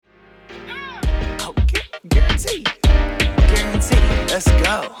let's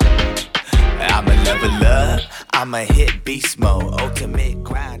go. I'ma level up, I'ma hit beast mode, ultimate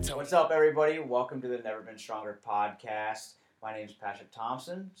grind. What's up, everybody? Welcome to the Never Been Stronger podcast. My name is Patrick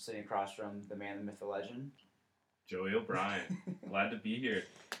Thompson, sitting across from the man, the myth, the legend, Joey O'Brien. Glad to be here.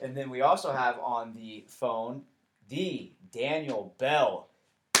 And then we also have on the phone, D. Daniel Bell.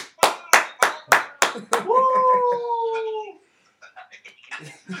 Woo!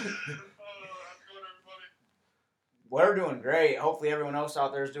 We're doing great. Hopefully everyone else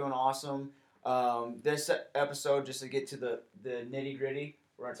out there is doing awesome. This episode, just to get to the nitty gritty,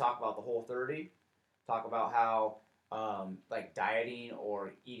 we're going to talk about the Whole30. Talk about how like dieting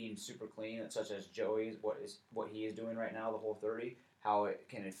or eating super clean, such as Joey's, what he is doing right now, the Whole30, how it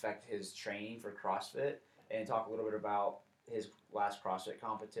can affect his training for CrossFit, and talk a little bit about his last CrossFit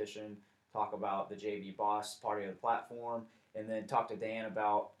competition, talk about the JB Boss party of the platform, and then talk to Dan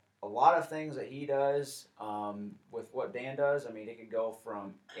about a lot of things that he does with what Dan does. I mean, it could go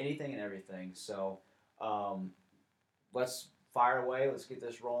from anything and everything. So let's fire away. Let's get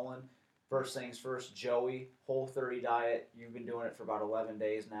this rolling. First things first, Joey, Whole30 diet. You've been doing it for about 11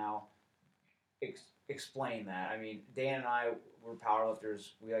 days now. Explain that. I mean, Dan and I, we're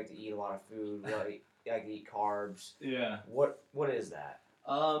powerlifters. We like to eat a lot of food. We like to eat carbs. Yeah. What is that?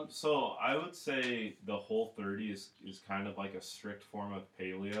 So I would say the Whole30 is kind of like a strict form of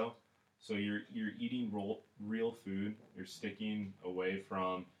paleo. So you're eating real food. You're sticking away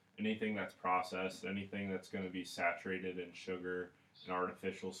from anything that's processed, anything that's going to be saturated in sugar and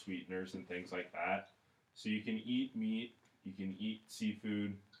artificial sweeteners and things like that. So you can eat meat, you can eat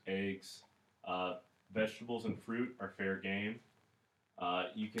seafood, eggs, vegetables and fruit are fair game.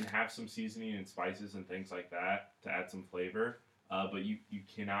 You can have some seasoning and spices and things like that to add some flavor. But you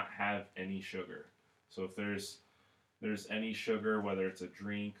cannot have any sugar. So if there's any sugar, whether it's a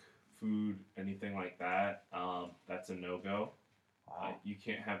drink, food, anything like that, that's a no-go. Wow. You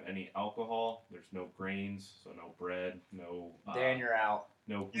can't have any alcohol. There's no grains, so no bread, no... Dan, you're out.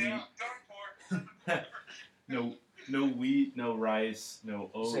 No wheat. no wheat, no rice, no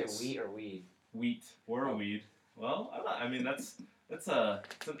oats. You say wheat or weed? Wheat or weed. Well, I mean, that's it's an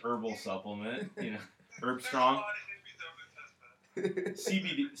herbal supplement, you know. Herb Strong.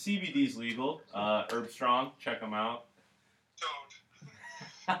 CBD's legal. Herb Strong, check them out.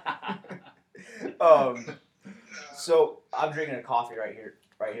 So I'm drinking a coffee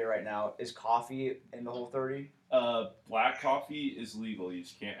right now. Is coffee in the Whole30? Black coffee is legal. You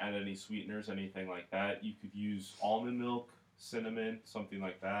just can't add any sweeteners, anything like that. You could use almond milk, cinnamon, something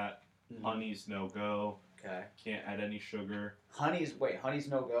like that. Mm-hmm. Honey's no go. Okay. Can't add any sugar. Honey's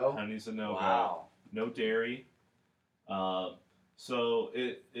no go? Honey's a no go. Wow. No dairy. So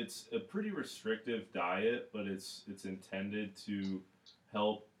it's a pretty restrictive diet, but it's intended to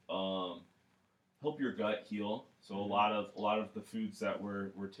help your gut heal. So a lot of the foods that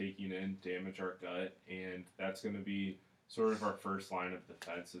we're taking in damage our gut, and that's going to be sort of our first line of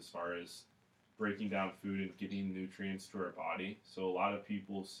defense as far as breaking down food and getting nutrients to our body. So a lot of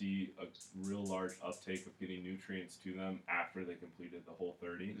people see a real large uptake of getting nutrients to them after they completed the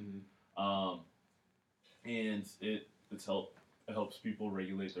Whole30. Mm-hmm. And it helps people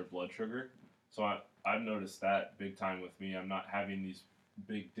regulate their blood sugar. So I've noticed that big time with me. I'm not having these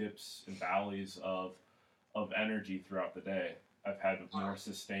big dips and valleys of energy throughout the day. I've had more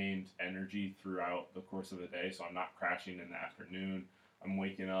sustained energy throughout the course of the day, so I'm not crashing in the afternoon. I'm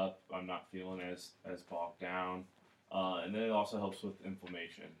waking up, I'm not feeling as bogged down. And then it also helps with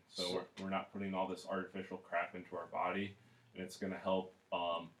inflammation. So we're not putting all this artificial crap into our body, and it's going to help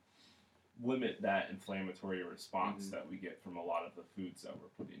limit that inflammatory response that we get from a lot of the foods that we're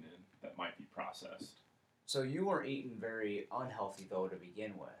putting in that might be processed. So you were eating very unhealthy, though, to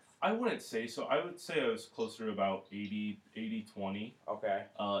begin with. I wouldn't say so. I would say I was closer to about 80-20. Okay.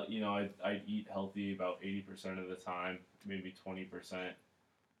 I'd eat healthy about 80% of the time, maybe 20%.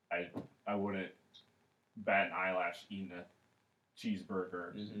 I wouldn't bat an eyelash eating a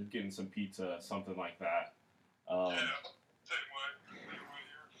cheeseburger, getting some pizza, something like that. Yeah, same way.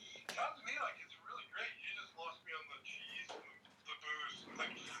 Sounds to me like it's really great. You just lost me on the cheese and the booze.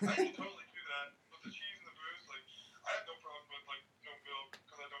 Like, I can totally do that with the cheese and the booze. Like, I have no problem with like no milk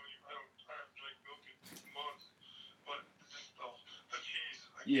because I haven't drank milk in months. But just the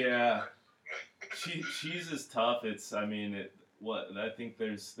cheese. Yeah, cheese is tough. I think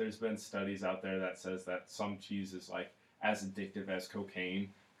there's been studies out there that says that some cheese is like as addictive as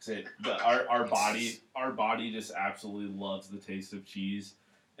cocaine. Our body just absolutely loves the taste of cheese.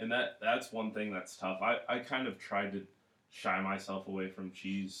 And that's one thing that's tough. I kind of tried to shy myself away from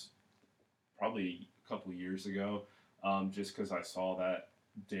cheese probably a couple years ago, just because I saw that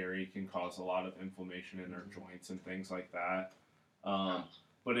dairy can cause a lot of inflammation in our joints and things like that.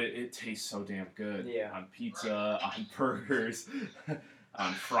 But it tastes so damn good. Yeah. On pizza, on burgers,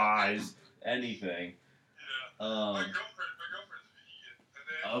 on fries, anything. Yeah. My girlfriend's vegan, and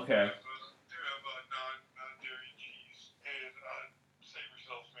they actually Okay. do have non-dairy cheese. And save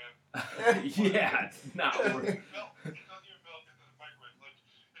yourself, man. Yeah, it's not worth It doesn't even melt into the microwave. Like,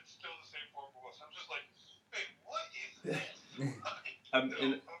 it's still the same form of us. I'm just like, hey, what is this?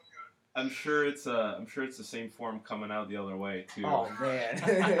 I'm sure it's the same form coming out the other way too. Oh man.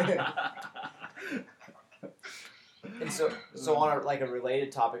 And so on a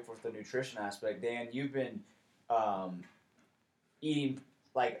related topic with the nutrition aspect, Dan, you've been eating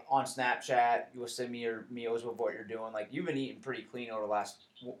like on Snapchat. You will send me your meals with what you're doing. Like you've been eating pretty clean over the last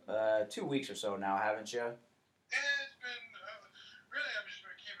 2 weeks or so now, haven't you? It's been really. I've just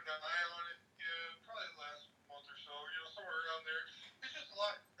been keeping an eye on it. Probably the last month or so. Somewhere around there. It's just a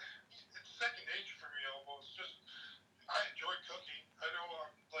lot. It's second nature for me almost. Just I enjoy cooking. I know,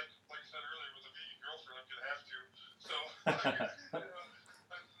 like I said earlier, with a vegan girlfriend, I'm gonna have to. So it's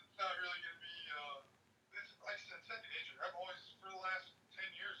not really gonna be. It's like I said, second nature. I've always, for the last 10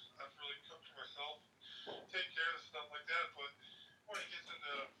 years, I've really cooked for myself, take care of stuff like that. But when it gets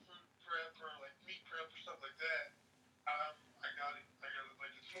into food prep or like meat prep or stuff like that, I got it.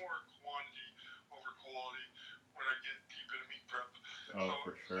 Like it's more quantity over quality when I get deep into meat prep. Oh, So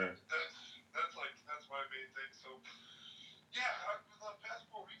for sure. That's my main thing. So yeah, the past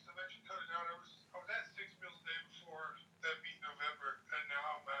 4 weeks I've actually cut it down. I was at 6 meals a day before that meat in November, and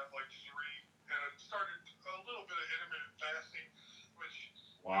now I'm at like 3. And I started a little bit of intermittent fasting, which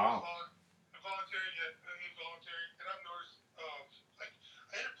Wow. voluntary yet involuntary. And I've noticed like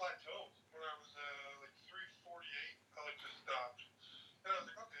I hit a plateau when I was like 348. I just stopped, and I was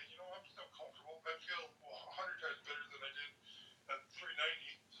like, okay, I'm still comfortable. I feel 100 times better than I did at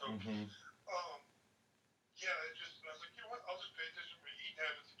 390. So. Yeah, I was like, you know what, I'll just pay attention to my eating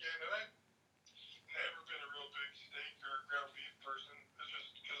habits again. And I've never been a real big steak or ground beef person. It's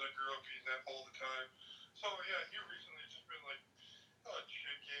just because I grew up eating that all the time. So yeah, here recently it's just been like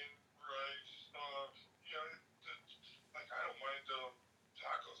chicken, rice, like I don't mind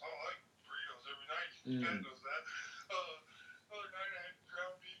tacos. I like burritos every night. Dad knows that. Other night I had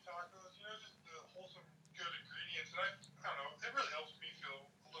ground beef tacos, just the wholesome, good ingredients. And I don't know, it really helps me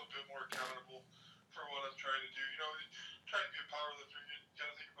feel a little bit more accountable for what I'm trying to do. Trying to be a powerlifter, you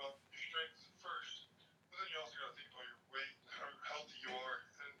gotta think about your strength first, but then you also gotta think about your weight, how healthy you are,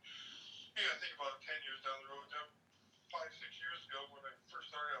 and you gotta think about 10 years down the road. 5-6 years ago, when I first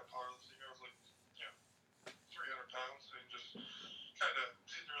started out powerlifting, I was like, 300 pounds and just kind of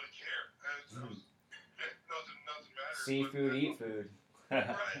didn't really care. And nothing mattered. Seafood, eat food.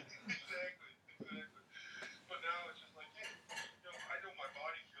 Right, exactly. But now it's just like, hey, I know my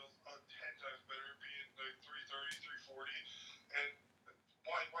body feels 10 times better being like 330, 340, and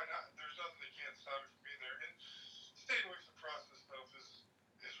why not? There's nothing that can't stop me from being there. And staying away from processed stuff is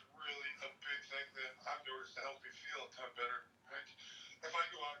really a big thing that I've noticed to help me feel a ton better. Right? If I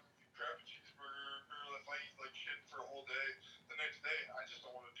go out and grab a cheeseburger, or if I eat like shit for a whole day, the next day I just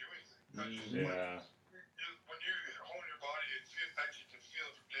don't want to do anything. Yeah. When you hone your body and actually can feel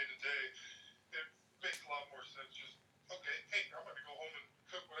it from day to day, it makes a lot more sense. Just, okay, hey, I'm going to go home and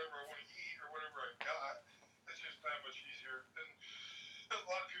cook whatever I want to eat or whatever I've got. It's just that much easier. And a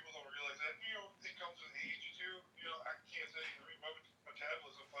lot of people don't realize that. It comes with age too. I can't say, my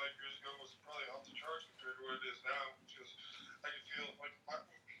metabolism 5 years ago was probably off the charts compared to what it is now. Because I can feel like,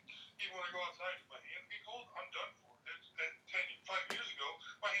 even when I go outside, if my hands get cold, I'm done for. At 5 years ago,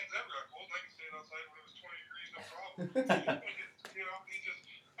 my hands never got cold, and I can stand outside when it was 20 degrees, no problem.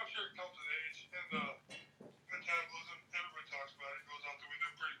 I'm sure it comes with age, and metabolism, everybody talks about it, goes out the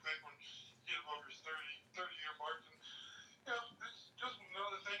window pretty quick when you get above your 30-year mark. And, it's just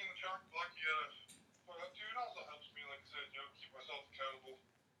another thing in the chock block you gotta put up to. It also helps me, like I said, keep myself accountable.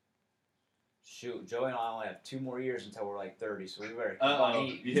 Shoot, Joey and I only have 2 more years until we're like 30, so we better keep on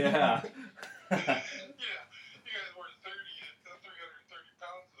eating. Yeah. Yeah, you guys were 330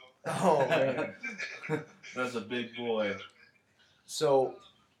 pounds though. Oh man. That's a big boy. So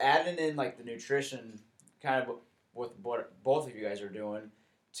adding in like the nutrition, kind of with what both of you guys are doing,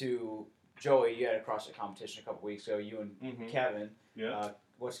 to Joey, you had a CrossFit competition a couple weeks ago. You and Kevin. Yeah.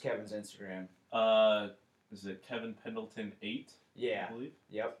 What's Kevin's Instagram? Is it Kevin Pendleton 8? Yeah. I believe.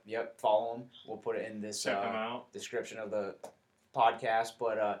 Yep. Follow him. We'll put it in this Check him out. description of the podcast.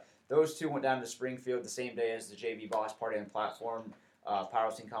 But those two went down to Springfield the same day as the JB Boss Party and Platform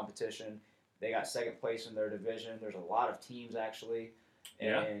powerlifting competition. They got second place in their division. There's a lot of teams actually,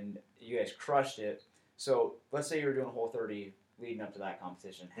 and you guys crushed it. So let's say you were doing Whole30 leading up to that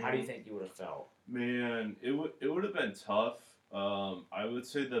competition. How do you think you would have felt? Man, it would have been tough. I would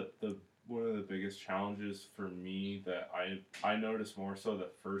say that the one of the biggest challenges for me that I noticed more so the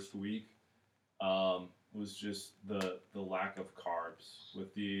first week was just the lack of carbs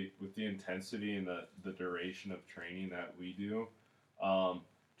with the intensity and the duration of training that we do.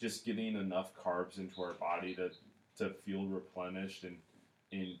 Just getting enough carbs into our body to feel replenished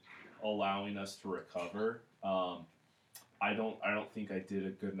and allowing us to recover. I don't think I did a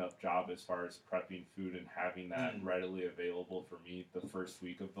good enough job as far as prepping food and having that readily available for me the first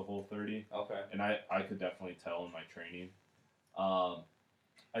week of the whole 30. Okay. And I could definitely tell in my training.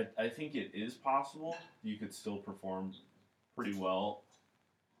 I think it is possible. You could still perform pretty well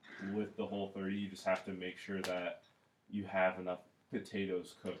with the whole 30. You just have to make sure that you have enough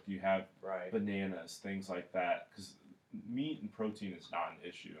potatoes cooked. You have Right. bananas, things like that. Because meat and protein is not an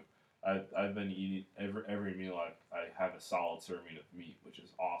issue. I've been eating every meal. I have a solid serving of meat, which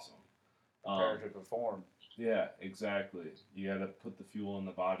is awesome. Prepare to perform. Yeah, exactly. You got to put the fuel in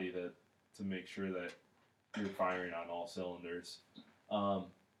the body to make sure that you're firing on all cylinders.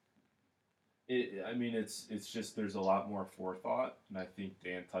 It's just there's a lot more forethought, and I think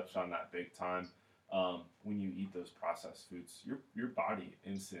Dan touched on that big time. When you eat those processed foods, your body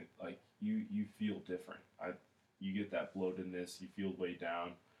you feel different. You get that bloatedness. You feel way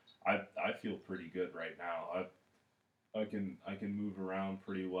down. I feel pretty good right now. I can move around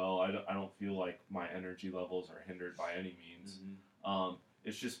pretty well. I don't feel like my energy levels are hindered by any means.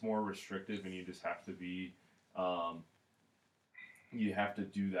 It's just more restrictive, and you just have to be you have to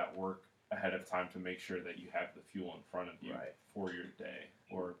do that work ahead of time to make sure that you have the fuel in front of you Right. for your day.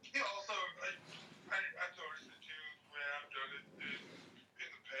 Or Yeah, also, I've noticed it too, the way I've done it in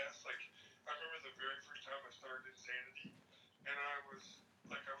the past. Like, I remember the very first time I started Insanity, and I was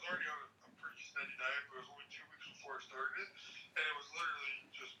already on a pretty steady diet, but it was only 2 weeks before I started it, and it was literally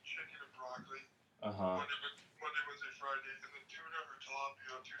just chicken and broccoli, Monday, Wednesday, Friday, and then tuna or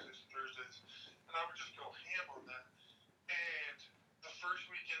tilapia on Tuesdays and Thursdays, and I would just go ham on that. And the first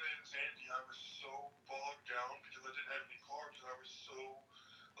weekend in Insanity, I was so bogged down because I didn't have any carbs, and I was so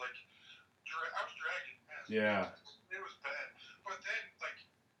like I was dragging ass. Yeah. It was bad. But then, like,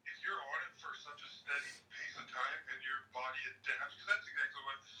 if you're on it for such a steady pace of time and your body adapts, because that's exactly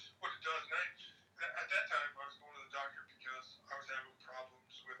what it does. And at that time, I was going to the doctor because I was having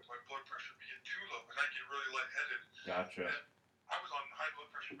problems with my blood pressure being too low, and I get really lightheaded. gotcha. And I was on high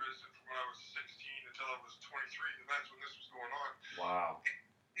blood pressure medicine from when I was 16 until I was 23, and that's when this was going on. Wow.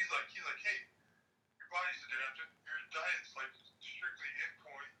 He's like, hey, your body's adapted. Your diet's like strictly on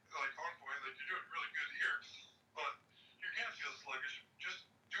point. Like you're doing really good here, but you're gonna feel sluggish. Just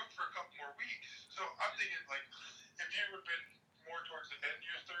do it for a couple more weeks. So I'm thinking like, if you would have been more towards the end of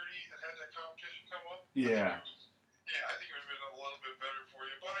your 30 and had that competition come up, Yeah. I think it would have been a little bit better for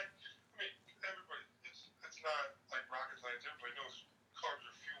you. But I mean, everybody, it's not like rocket science. Everybody knows carbs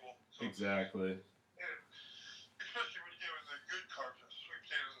are fuel. So, Exactly. and especially when you get with the good carbs, sweet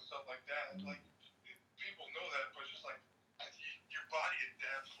potatoes and stuff like that. Like people know that, but it's just like your body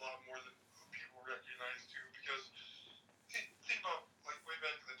adapts a lot more than people recognize too. Because think about like way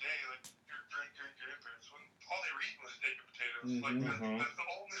back in the day, like your great grandparents when all they were eating was steak and potatoes. Like that's the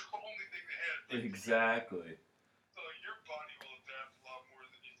only thing they had. Like, Exactly. so your body will adapt a lot more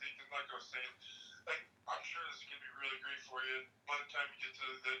than you think. And like I was saying, like I'm sure this is gonna be really great for you. By the time you get to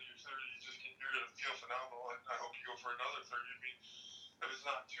the end of your 30s, you're gonna feel phenomenal. I hope you go for another 30. I mean, if it's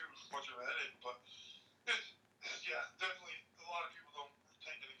not too much of a headache, but yeah, definitely a lot of people don't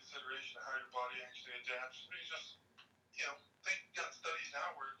take into consideration how your body actually adapts. It's just, they got studies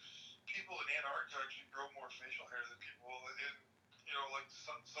now where people in Antarctica actually grow more facial hair than people in, like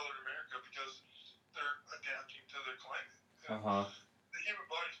Southern America because they're adapting to their climate. The human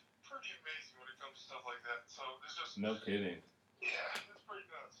body's pretty amazing when it comes to stuff like that. So it's just No kidding. Yeah, it's pretty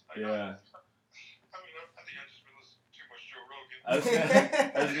nuts. I think I just been listening to too much Joe Rogan.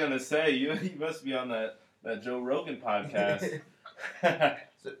 I was gonna say you must be on that Joe Rogan podcast.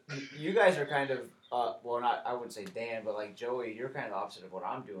 So you guys are kind of, I wouldn't say Dan, but like Joey, you're kind of the opposite of what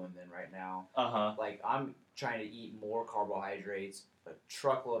I'm doing then right now. Like I'm trying to eat more carbohydrates, a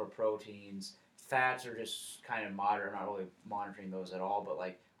truckload of proteins. Fats are just kind of moderate. I'm not really monitoring those at all, but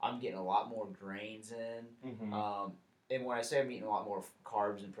like I'm getting a lot more grains in. And when I say I'm eating a lot more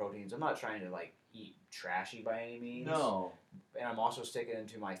carbs and proteins, I'm not trying to like eat trashy by any means. No. And I'm also sticking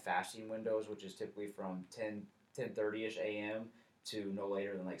into my fasting windows, which is typically from 10:30ish a.m. to no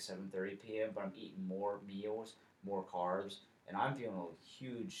later than like 7:30 p.m. But I'm eating more meals, more carbs, and I'm feeling a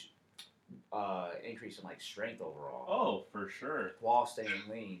huge increase in like strength overall. Oh, for sure. While staying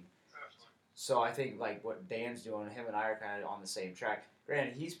lean. So I think like what Dan's doing, him and I are kind of on the same track.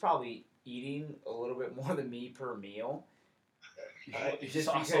 Granted, he's probably eating a little bit more than me per meal, He's Just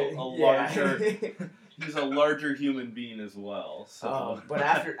also because- a yeah. larger. He's a larger human being as well. So. But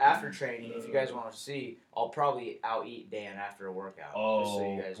after training, if you guys want to see, I'll probably out eat Dan after a workout. Just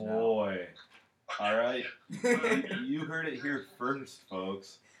so you guys know. Boy! All right, you heard it here first,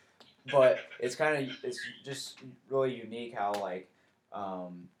 folks. But it's just really unique how like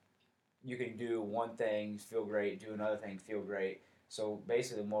you can do one thing, feel great, do another thing, feel great. So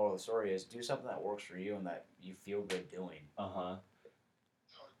basically, the moral of the story is do something that works for you and that you feel good doing. Uh-huh.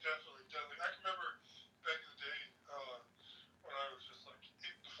 Oh, definitely. I can remember back in the day when I was just like,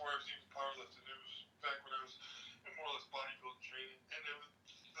 before I was even powerlifting, it was back when I was in more or less bodybuilding training, and it was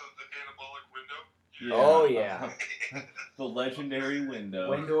the anabolic window. Yeah. Oh yeah, The legendary window.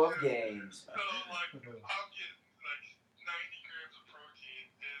 window of gains. So, like, I'll get, like, 90 grams of protein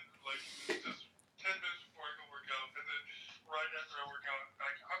in, like, just 10 minutes before I go work out. And then right after I work out,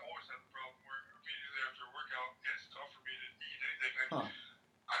 like, I've always had the problem where immediately after a workout, it's tough for me to eat anything. Like,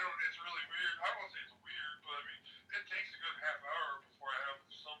 it's really weird. I don't want to say it's weird, but, I mean, it takes a good half hour before I have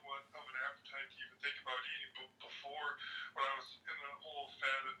somewhat of an appetite to even think about eating. But before, when I was in the whole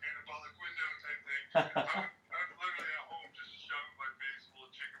fat anabolic window type thing, I'm literally at home just shoving my face full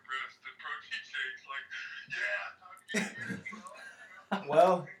of chicken breast and protein shakes. Like, yeah, time to get here.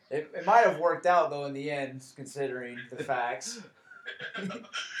 Well, it might have worked out though in the end, considering the facts. Yeah,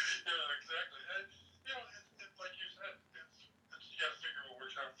 exactly. And, you know, it's like you said, it's you got to figure what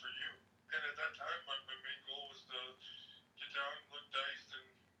works out for you. And at that time, my main goal was to get down, look diced,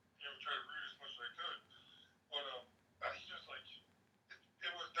 and, you know, try to root as much as I could. But that's just like,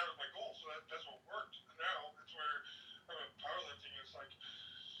 that was my goal, so that's what worked. And now it's where I'm in powerlifting, it's like,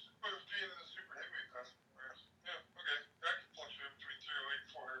 being in the super heavyweight class, where, yeah, okay, I can fluctuate between 308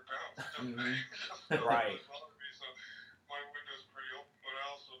 and 400 pounds. It doesn't Right. bother me, so my window's pretty open, but I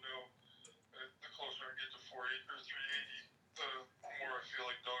also know the closer I get to 480 or 380, the more I feel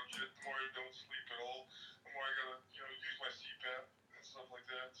like dog shit, the more I don't sleep at all, the more I gotta, you know, use my CPAP and stuff like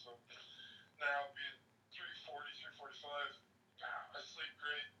that. So now being 340, 345, I sleep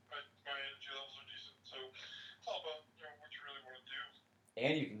great. My energy levels are decent. So it's all about, you know, what you really want to do.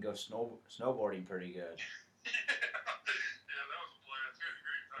 And you can go snowboarding pretty good. Yeah, that was a blast. We had a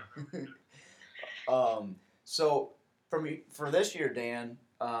great time. So for this year, Dan,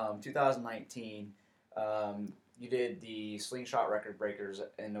 2019, you did the Slingshot Record Breakers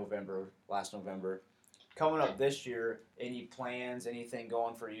in last November. Coming up this year, any plans, anything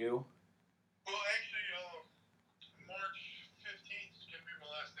going for you? Well, actually, March 15th is going to be my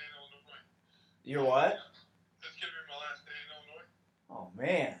last day in Illinois. You're what? It's going to be my last day in Illinois. Oh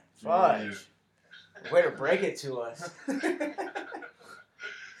man, fudge! Way to break it to us. I've already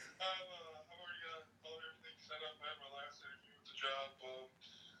got everything set up. I had my last interview with the job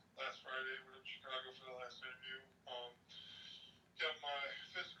last Friday. Went up to Chicago for the last interview. Got my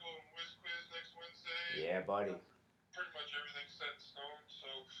physical and whiz quiz next Wednesday. Yeah, buddy. Pretty much everything's set in stone. So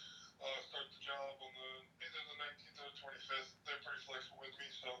start the job on either the 19th or the 25th. They're pretty flexible with me,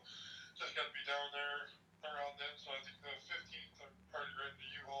 so just got to be down there around then. So I think the 15th I'm already ready to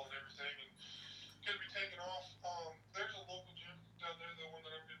U-Haul and everything, and going to be taking off. There's a local gym down there, the one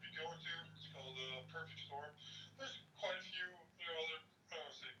that I'm going to be going to. It's called Perfect Storm. There's quite a few, you know, other, I don't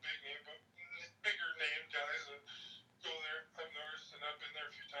want to say big name, but bigger name guys that go there. I've noticed, and I've been there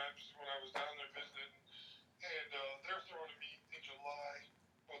a few times when I was down there visiting. And they're throwing a meet in July,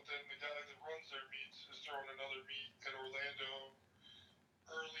 but then the guy that runs their meets is throwing another meet in Orlando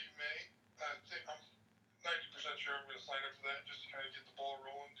early May. I think I'm 90% sure I'm going to sign up for that just to kind of get the ball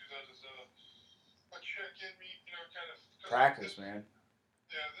rolling, do that as a check-in meet, you know, kind of Practice, man.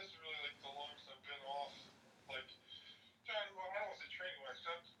 Yeah, this is really like the longest I've been off. Like, I don't want to say training wise,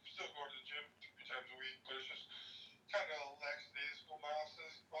 I'm still going to the gym 3 times a week, but it's just kind of lackadaisical. My off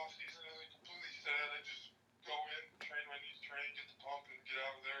season isn't completely set. I just go in, train when I need to train, get the pump, and get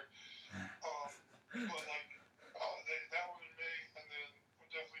out of there. But like, that one in May, and then I'm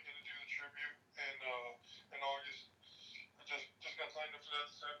definitely going to do the tribute in August. I just got signed up for that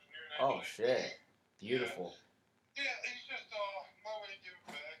this afternoon. Actually. Oh shit! Beautiful. Yeah, it's just my way to give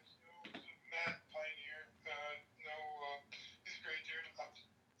back. You know, Matt Pioneer. He's a great dude. I've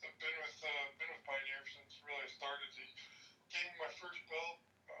been with Pioneer since really I started. He gave me my first belt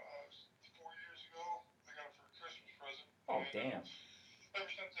 4 years ago. I got it for a Christmas present. Oh And, damn. Ever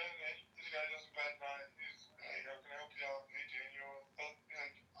since then, this guy doesn't bat an eye. He's, hey, how can I help you out? Hey, Daniel. Like,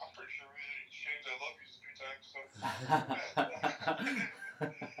 I'm pretty sure we didn't exchange I love yous 3 times. So.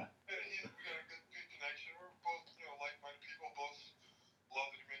 We got a good connection. We're both, you know, like-minded people. Both love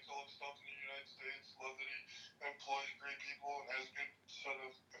that he makes all the stuff in the United States. Love that he employs great people and has a good set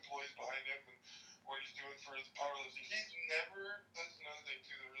of employees behind him and what he's doing for the powerlifting. He's never, that's another thing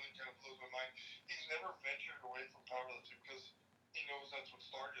too that really kind of blows my mind. He's never ventured away from powerlifting because he knows that's what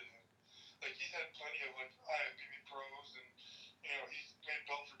started him. Like, he's had plenty of, like, IFBB pros, and, you know, he's made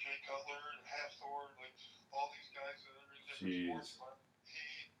belt for Jay Cutler and Half-Thor, and, like, all these guys that are in different sports. But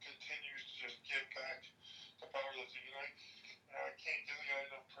he continues to just give back to powerlifting, and I can't give the guy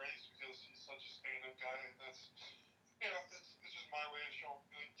enough praise because he's such a stand-up guy, and that's, you know, it's just my way of showing,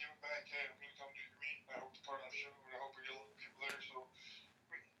 like, giving back. Hey, I'm going to come do your meet, and I hope to put on a show, and I hope we get a lot of people there, so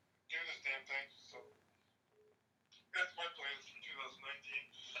we do this damn thing. So that's my plans for 2019.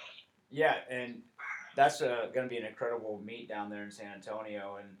 Yeah, and that's going to be an incredible meet down there in San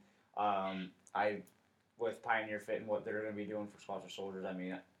Antonio, and with Pioneer Fit and what they're going to be doing for Sponsor Soldiers, I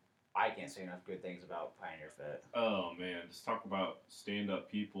mean, I can't say enough good things about Pioneer Fit. Oh man, just talk about stand-up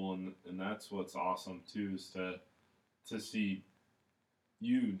people, and that's what's awesome too, is to see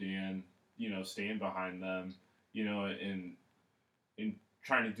you, Dan, you know, stand behind them, you know, and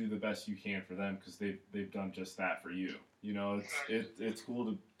trying to do the best you can for them, because they've done just that for you. You know, it's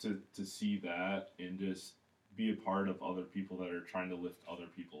cool to see that and just be a part of other people that are trying to lift other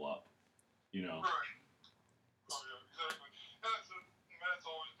people up. You know. Right. Oh yeah, exactly. And Matt's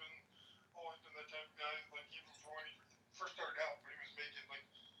always been that type of guy. Like, even before when he first started out, when he was making, like,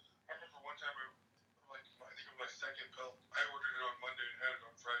 I remember one time I think it was my second belt. I ordered it on Monday and had it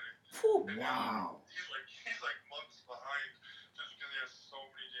on Friday. And Wow. He's like months behind just because he has so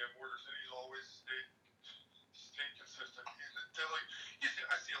many damn orders, and he's always stayed consistent. They're like,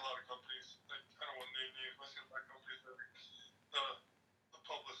 I see a lot of companies, like, I don't want to name names, but I see a lot of companies that the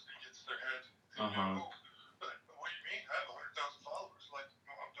publicity gets their head. And, what do you mean? I have 100,000 followers. Like,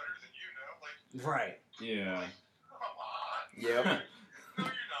 no, I'm better than you now. Like, Right. Yeah. like, come on. Yep. No,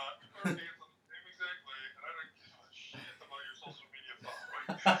 you're not. Our hands on the same exact way, and I don't give a shit about your social media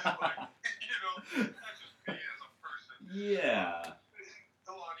following. Like, you know, that's just me as a person. Yeah. It's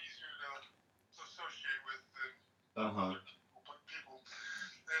a lot easier to associate with than Uh-huh. other people.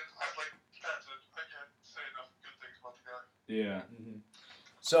 And like Pat said, I can't say enough good things about the guy. Yeah. Mm-hmm.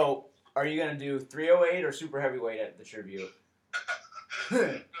 So, are you going to do 308 or super heavyweight at the tribute?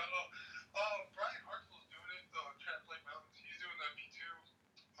 Brian Hartzell's doing it, Chat Lake Mountains. He's doing that B2.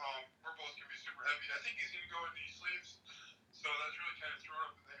 We're both going to be super heavy. I think he's going to go in knee sleeves, so that's really kind of thrown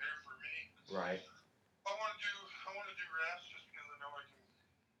up in the air for me. Right. I want to do wraps just because I know I can,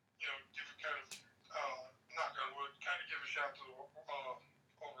 you know, give it kind of, knock on wood, kind of give a shot to the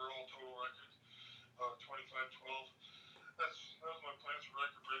overall total record, 25-12. That's my plans for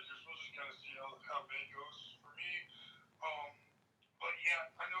record breakers. We'll just kind of see how May goes for me. But yeah,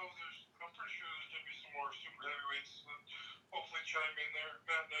 I'm pretty sure there's going to be some more super heavyweights that hopefully chime in there.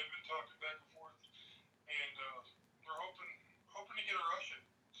 Matt and I have been talking back and forth, and we're hoping to get a Russian.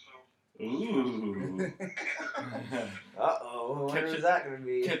 So. Ooh. Uh-oh. When is that going to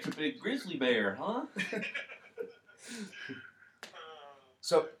be? Catch a big grizzly bear, huh?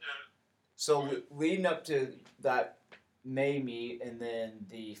 So leading up to that May meet and then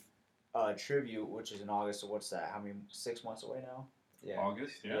the tribute, which is in August, so what's that? How many, 6 months away now? Yeah.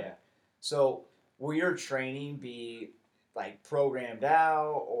 August, yeah. So will your training be like programmed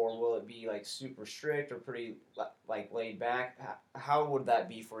out, or will it be like super strict or pretty like laid back? How would that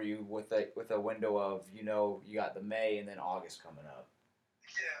be for you with a window of, you know, you got the May and then August coming up?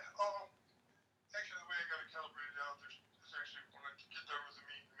 Yeah. Actually, the way I got it calibrated out, there's actually, when I get done with the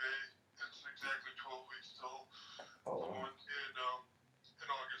meet in May, it's exactly 12 weeks till the one in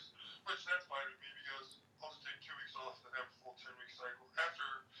August, which that's fine with me because I'll just take 2 weeks off and then have a full 10-week cycle.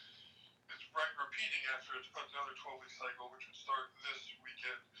 After it's repeating after another 12-week cycle, which would start this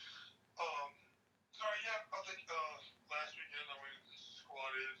weekend. So yeah, I think last weekend I went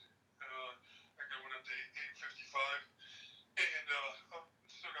squatted. I think I went up to 855, and I've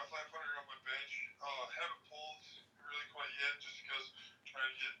still got 500 on my bench. Haven't pulled really quite yet, just because I'm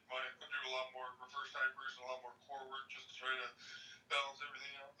trying to get I'm doing a lot more reverse hypers and a lot more core work just to try to balance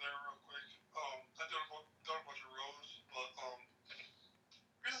everything out there real quick. I've done a bunch of rows, but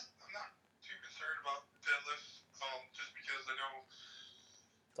really I'm not too concerned about deadlifts, just because I know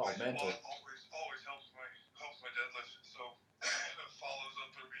It's all mental. Always helps my deadlift, so if it follows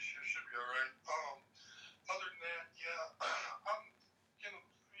up, it should be all right. Other than that, yeah, I'm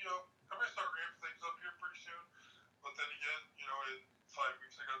gonna start ramping things up here pretty soon. But then again, you know, in 5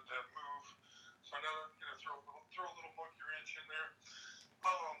 weeks I got that move, so I'm not gonna throw a little monkey wrench in there.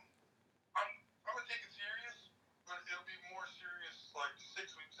 I'm gonna take it serious, but it'll be more serious like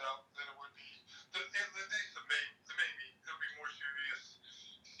 6 weeks out than it would be. At least the May meet, it'll be more serious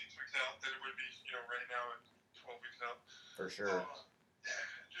 6 weeks out than it would be, you know, right now at 12 weeks out. For sure.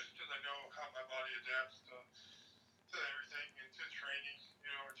 Just because I know how my body adapts to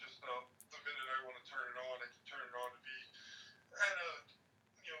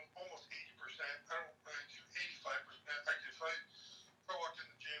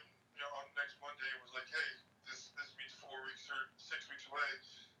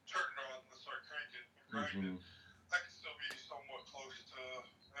I can still be somewhat close to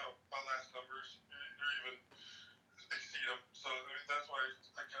my last numbers, or even exceed them. So I mean, that's why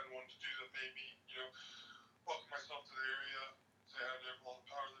I kind of wanted to do the May meet. Welcome myself to the area, say hi to all the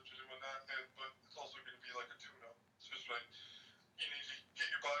powerlifters and whatnot. But it's also going to be like a tune-up. It's just like you need to get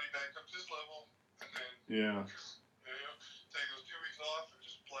your body back up to this level, and then take those 2 weeks off and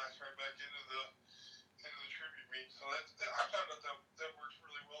just blast right back into the tribute meet. So I found out that works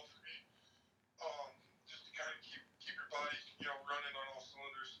really well for me. Just to kind of keep your body, running on all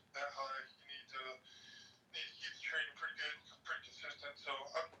cylinders that high. You need to keep the training pretty good, pretty consistent. So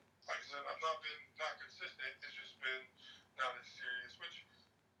like I said, I've not been not consistent. It's just been not as serious, which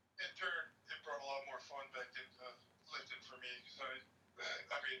in turn it brought a lot more fun back into lifting for me. So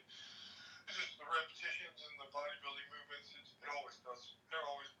I mean, it's just the repetitions and the bodybuilding movements. It always does. It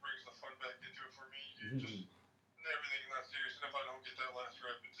always brings the fun back into it for me. Everything's not serious, and if I don't get that last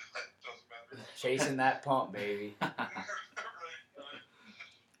rep, it doesn't matter. Chasing that pump, baby. right.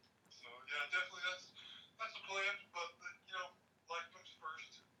 So yeah, definitely that's the plan. But life comes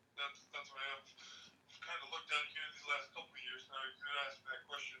first. That's what I've kind of looked at here these last couple of years. Now, if you had asked me that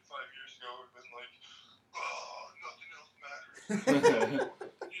question 5 years ago, it would have been like, nothing else matters.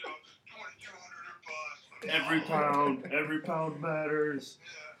 2,200 or bust. Every pound matters.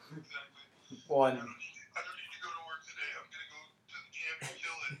 Yeah, exactly. One. I don't need to go to work today. I'm gonna go to the gym and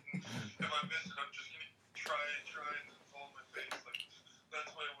kill it. And if I miss it, I'm just gonna try and fall on my face. Like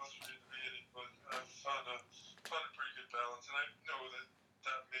that's the way it was for me at the beginning. But I've found a pretty good balance, and I know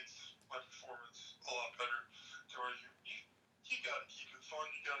that makes my performance a lot better. To where you gotta keep it fun.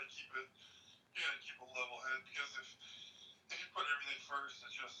 You gotta keep a level head, because if you put everything first,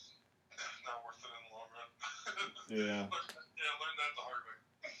 it's just not worth it in the long run. Yeah. Learn that the hard way.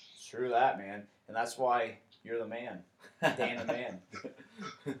 True that, man. And that's why you're the man. Dan the man.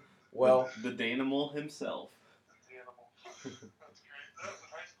 Well, the Danimal himself. The animal. That's great. That was in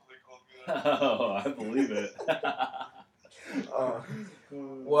high school they called me that. Oh, I believe it.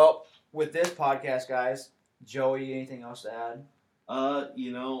 Well, with this podcast, guys, Joey, anything else to add? I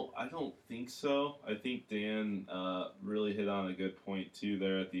don't think so. I think Dan really hit on a good point too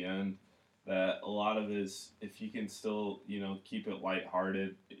there at the end. That a lot of it is, if you can still, keep it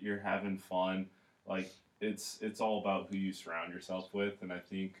lighthearted, you're having fun. Like it's all about who you surround yourself with, and I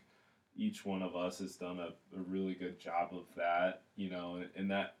think each one of us has done a really good job of that.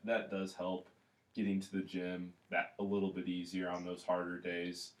 And that does help getting to the gym that a little bit easier on those harder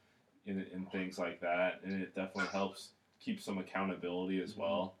days, and things like that. And it definitely helps keep some accountability as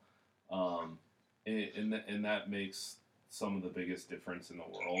well. And that makes some of the biggest difference in the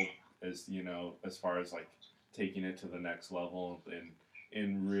world. As as far as like taking it to the next level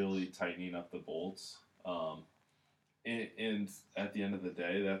and really tightening up the bolts. And at the end of the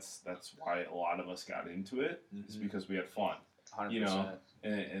day, that's why a lot of us got into it. Is because we had fun. 100%.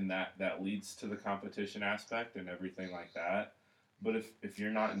 And that leads to the competition aspect and everything like that. But if you're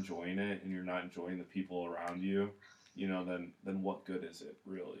not enjoying it and you're not enjoying the people around you, then what good is it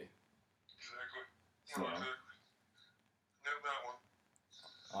really? Exactly. So. Nailed that one.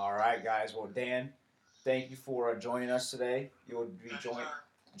 All right, guys. Well, Dan, thank you for joining us today. You'll be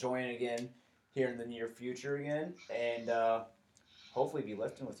joining again here in the near future again, and hopefully be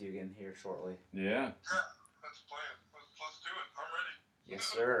lifting with you again here shortly. Yeah. Yeah, that's the plan. Let's do it. I'm ready. Yes,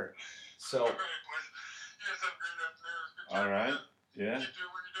 sir. So. All right, boys. You guys have a great afternoon. Good All chatting right. with you. Yeah. Keep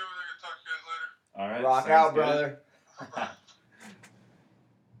doing what you're doing. I'm going to talk to you guys later. All right. Rock sounds out, good. brother.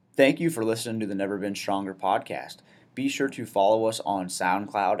 Thank you for listening to the Never Been Stronger podcast. Be sure to follow us on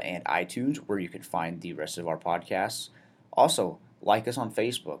SoundCloud and iTunes, where you can find the rest of our podcasts. Also, like us on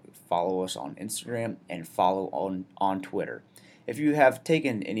Facebook, follow us on Instagram, and follow on Twitter. If you have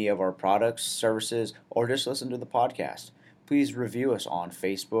taken any of our products, services, or just listened to the podcast, please review us on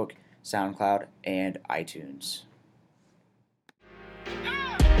Facebook, SoundCloud, and iTunes.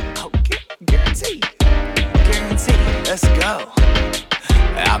 Okay, guaranteed. Let's go.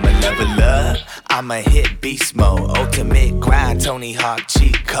 I'm a leveler, I'm a hit beast mode. Ultimate grind, Tony Hawk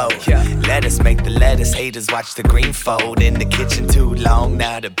cheat code. Let us make the lettuce, haters watch the green fold. In the kitchen too long,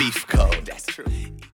 now the beef cold. That's true.